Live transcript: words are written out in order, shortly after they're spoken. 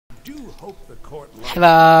do hope the court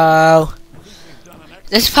Hello.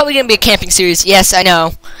 This is probably gonna be a camping series. Yes, I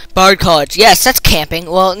know. Bard College. Yes, that's camping.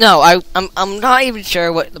 Well, no, I'm not even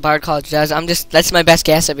sure what the Bard College does. That's my best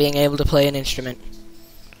guess at being able to play an instrument.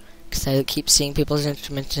 Because I keep seeing people's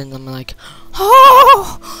instruments and I'm like,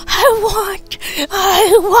 oh,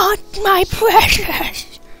 I want my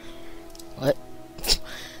precious. What?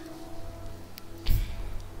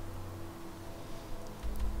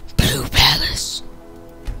 Blue Palace.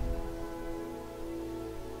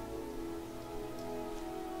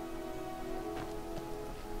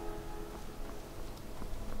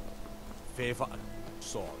 Favor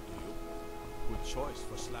sword, do you? Good choice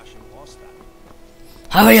for slashing horseback.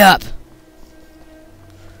 Hurry up!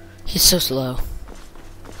 He's so slow.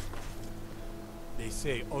 They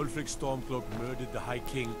say Ulfric Stormcloak murdered the High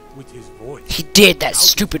King with his voice. He did, that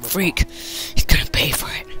stupid freak. He's gonna pay for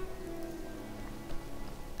it.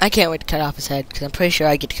 I can't wait to cut off his head, because I'm pretty sure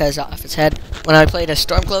I get to cut off his head. When I played as a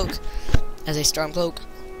Stormcloak,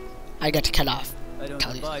 I got to cut off. I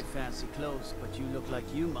don't buy fancy clothes, but you look like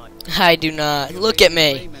you might. I do not. Look at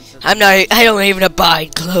me. I don't even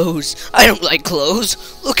abide clothes. I don't like clothes.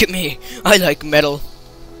 Look at me. I like metal.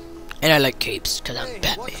 And I like capes, because I'm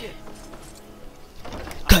Batman.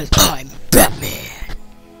 Because I'm Batman.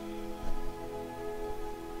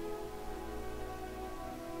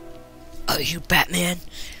 Are you Batman?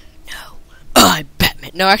 No. I'm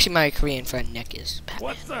Batman. No, actually my Korean friend Nick is Batman.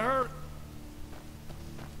 What's the hurt?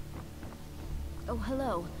 Oh,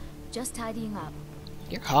 hello. Just tidying up.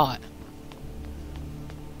 You're hot.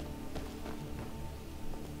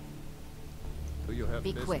 Do you have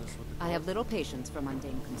Be business quick. with the I court? have little patience for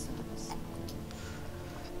mundane concerns.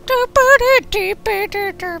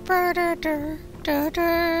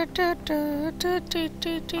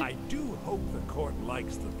 I do hope the court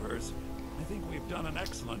likes the verse. I think we've done an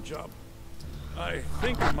excellent job. I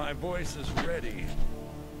think my voice is ready.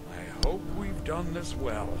 I hope we've done this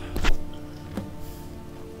well.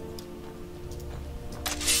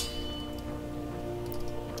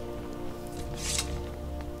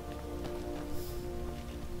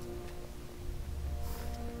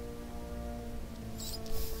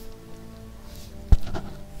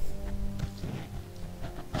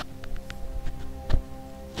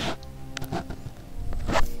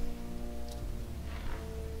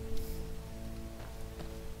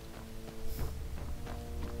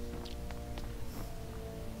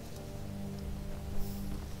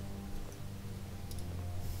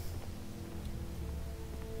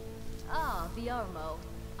 Ah, Viarmo.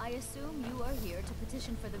 I assume you are here to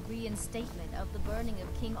petition for the reinstatement of the burning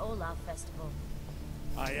of King Olaf Festival.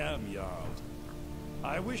 I am, Jarl.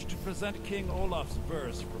 I wish to present King Olaf's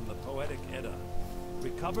verse from the Poetic Edda,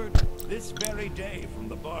 recovered this very day from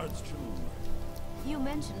the Bard's tomb. You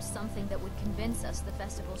mentioned something that would convince us the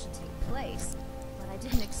festival should take place, but I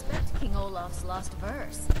didn't expect King Olaf's lost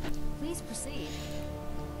verse. Please proceed.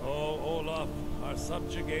 O Olaf, our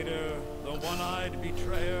subjugator, the one-eyed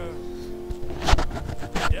betrayer,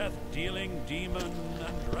 death-dealing demon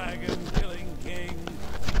and dragon-killing king,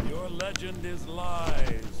 your legend is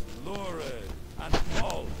lies, lurid, and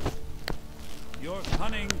false. Your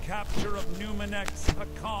cunning capture of Numenx, a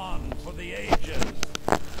con for the ages.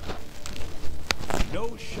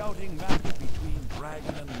 No shouting match between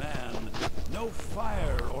dragon and man, no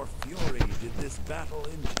fire or fury did this battle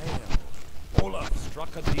entail. Olaf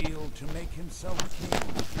struck a deal to make himself king.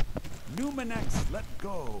 Numenx let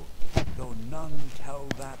go, though none tell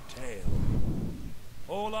that tale.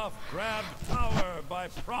 Olaf grabbed power by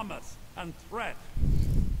promise and threat.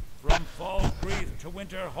 From Fallbreath to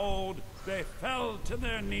Winterhold, they fell to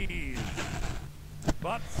their knees.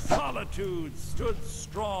 But Solitude stood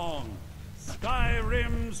strong,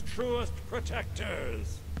 Skyrim's truest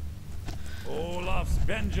protectors. Olaf's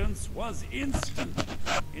vengeance was instant,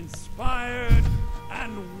 inspired,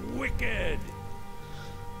 and wicked.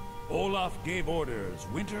 Olaf gave orders,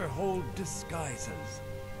 Winterhold disguises,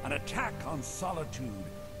 an attack on Solitude,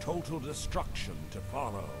 total destruction to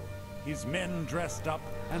follow. His men dressed up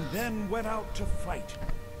and then went out to fight,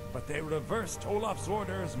 but they reversed Olaf's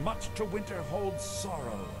orders much to Winterhold's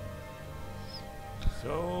sorrow.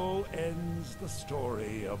 So ends the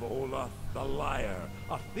story of Olaf the liar,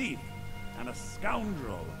 a thief, and a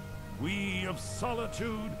scoundrel. We of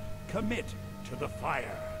Solitude commit to the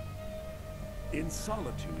fire. In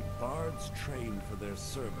Solitude, bards train for their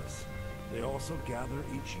service. They also gather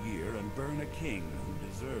each year and burn a king who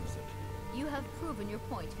deserves it. You have proven your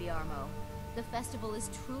point, Viarmo. The festival is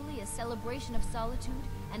truly a celebration of solitude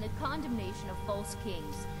and a condemnation of false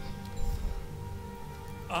kings.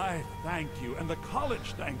 I thank you, and the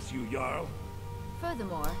college thanks you, Jarl.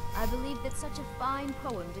 Furthermore, I believe that such a fine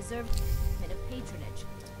poem deserves a bit of patronage.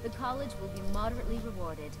 The college will be moderately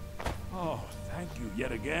rewarded. Oh, thank you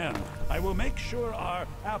yet again. I will make sure our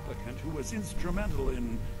applicant, who was instrumental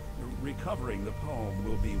in recovering the poem,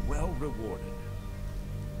 will be well rewarded.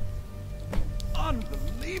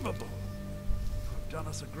 Unbelievable! You have done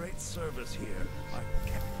us a great service here.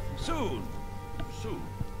 Soon!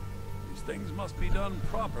 These things must be done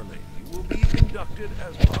properly. You will be inducted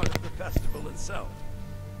as part of the festival itself.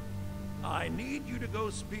 I need you to go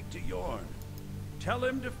speak to Yorn. Tell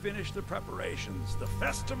him to finish the preparations. The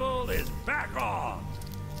festival is back on!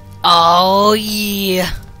 Oh,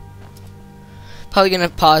 yeah. Probably gonna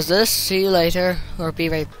pause this, see you later, or be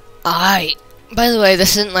right... Alright. By the way,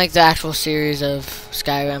 this isn't like the actual series of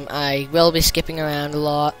Skyrim. I will be skipping around a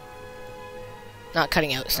lot. Not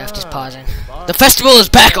cutting out stuff, just pausing. The festival is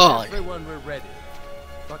back on! Everyone, we're ready.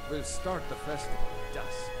 But we'll start the festival at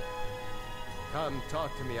dusk. Come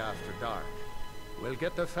talk to me after dark. We'll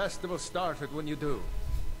get the festival started when you do.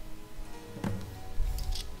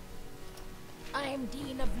 I'm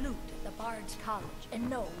Dean of Lute at the Bard's College, and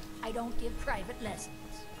no, I don't give private lessons.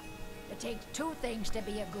 It takes two things to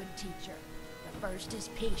be a good teacher. The first is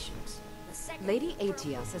patience. The second Lady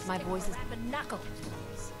Atia says my voice is... knuckles.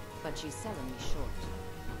 but she's selling me short.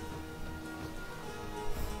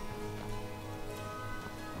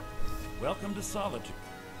 Welcome to Solitude.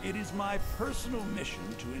 It is my personal mission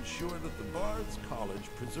to ensure that the Bard's College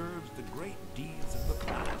preserves the great deeds of the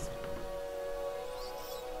past.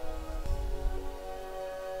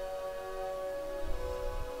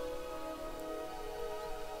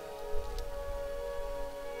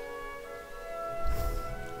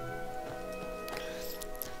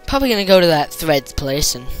 Probably gonna go to that Threads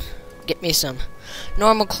place and get me some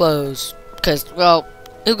normal clothes. Because, well,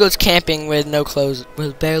 who goes camping with no clothes,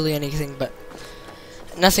 with barely anything but...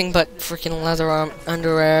 nothing but freaking leather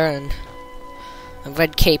underwear and a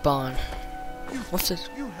red cape on. What's this?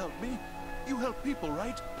 You help me. You help people,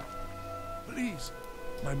 right? Please.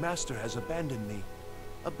 My master has abandoned me.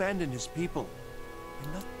 Abandoned his people.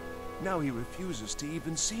 And now he refuses to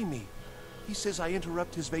even see me. He says I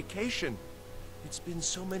interrupt his vacation. It's been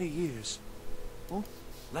so many years. Well,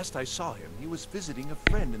 last I saw him, he was visiting a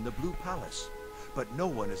friend in the Blue Palace. But no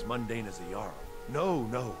one as mundane as the Jarl.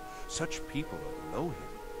 No. Such people are below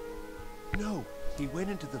him. No, he went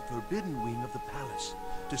into the forbidden wing of the palace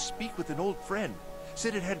to speak with an old friend.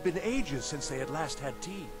 Said it had been ages since they had last had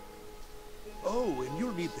tea. Oh, and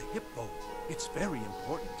you'll need the hip bow. It's very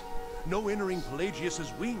important. No entering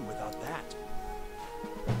Pelagius's wing without that.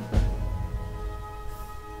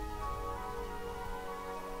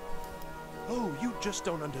 Oh, you just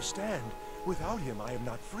don't understand. Without him, I am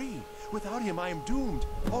not free. Without him, I am doomed.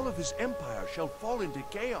 All of his empire shall fall into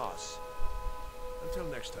chaos. Until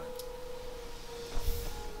next time.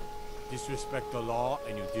 Disrespect the law,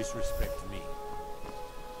 and you disrespect me.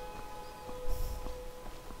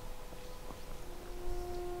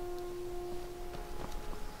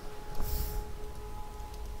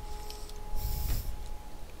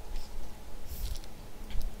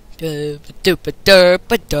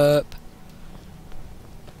 Derp.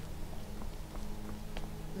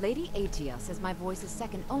 Lady Atia says my voice is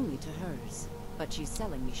second only to hers, but she's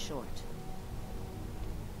selling me short.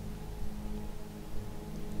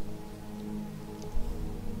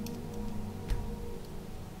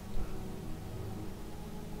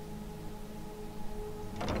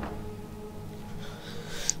 I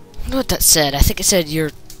don't know what that said. I think it said your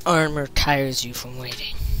armor tires you from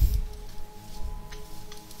waiting.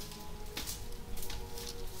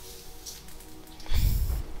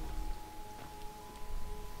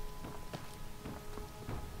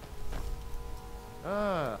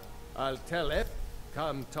 I'll tell it.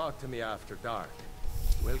 Come talk to me after dark.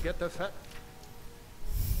 We'll get the festival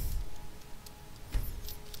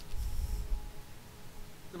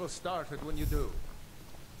started when you do.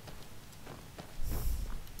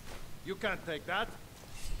 You can't take that.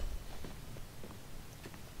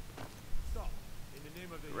 Stop. In the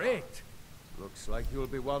name of the Great. Looks like you'll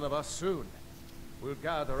be one of us soon. We'll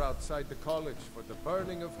gather outside the college for the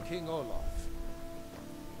burning of King Olaf.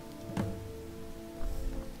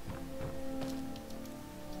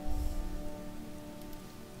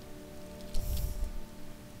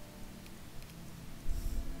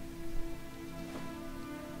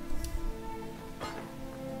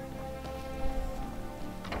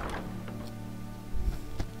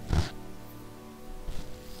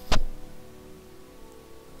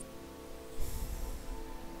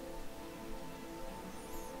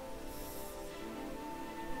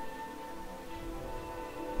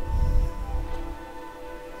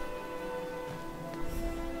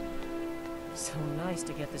 So nice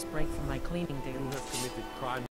to get this break from my cleaning duties. You have committed crime.